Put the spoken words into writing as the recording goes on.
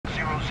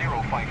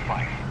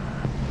1055.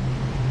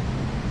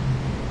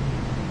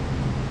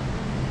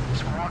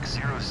 Squawk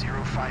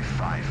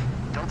 0055,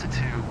 Delta 2,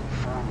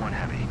 41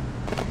 Heavy.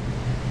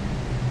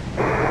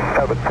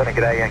 Cobalt Center,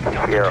 g'day, Yankee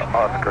Sierra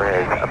Oscar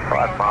is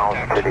 5 miles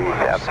to the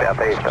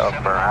south-southeast of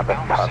Moorabbin,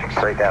 passing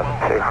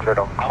 3,200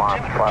 on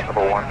climb, flight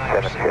number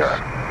 170.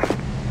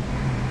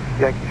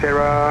 Yankee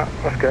Sierra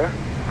Oscar,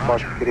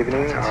 good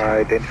evening,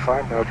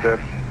 identified, now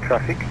observed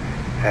traffic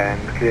and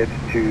cleared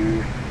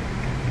to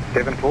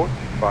Devonport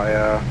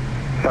via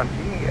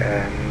Sunday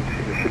and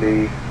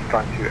initially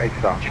trying to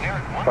H-Star.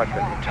 Generic 1-4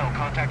 Hotel,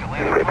 contact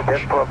Atlanta.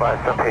 Devonport by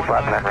Sunday,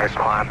 flight number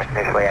climb,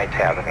 initially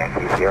 8,000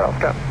 Yankee Sierra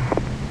Oscar.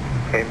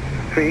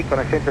 M3,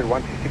 contact center at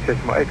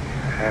 126.8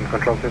 and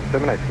control service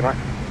terminates, good night.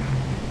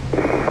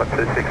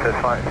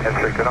 126.8,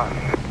 M3, good night.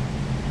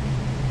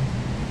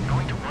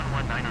 Going to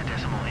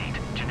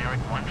 119.8, generic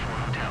 1-4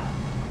 Hotel.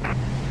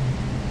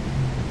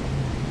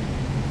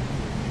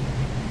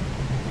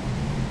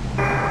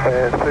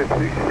 And so,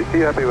 are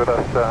you happy with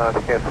us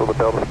to cancel the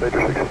Delta speed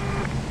restriction?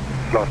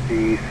 Lost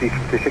the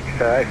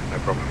C56, no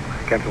problem.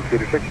 Cancel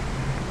speed restriction.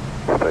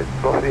 Lost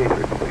the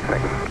E356,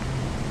 thanks.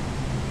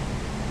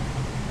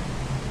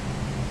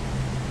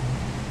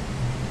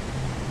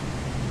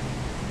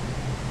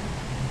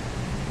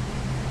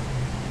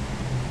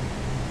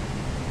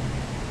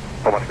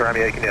 Oscar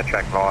Romeo, you can now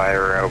track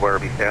via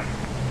Werribee South.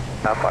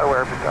 Fly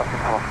Werribee South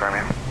from Oscar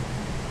Romeo.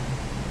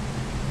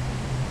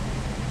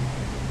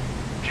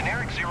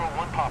 Generic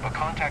 01 Papa,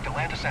 contact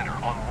Atlanta Center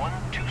on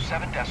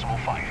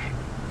 127.5.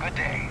 Good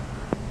day.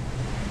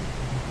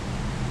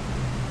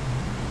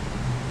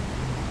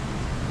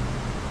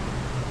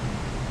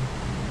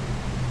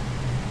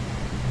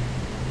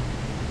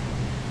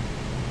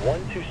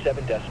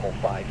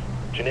 (127.5),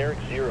 generic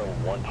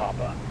 01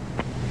 Papa.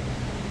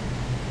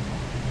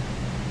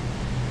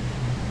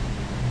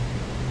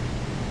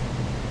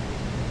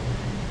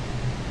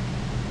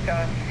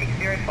 Go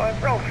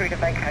 605, roll through to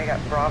vacate up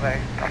Bravo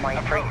on my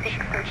Approach,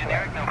 36.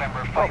 generic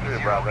November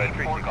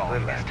 5084 Golf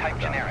is type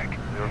generic.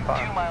 2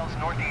 miles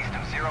northeast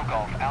of 0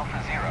 Golf Alpha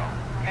 0,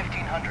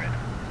 1500.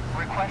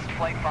 Request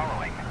flight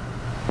following.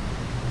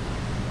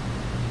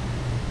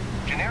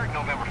 Generic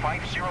November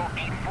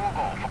 5084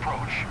 Golf,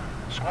 approach.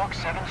 Squawk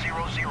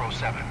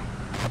 7007.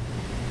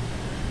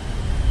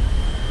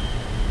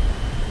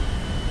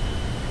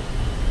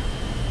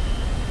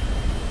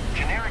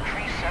 Generic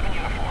 37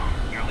 uniform,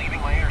 you're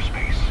leaving my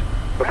airspace.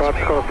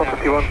 Departure call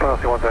 51,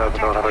 passing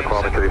 1,900,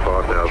 climbing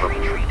 35,000.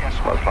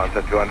 Plus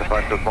 571,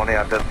 departure this morning,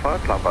 identified,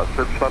 climb by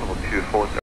Cimut, flight level 240.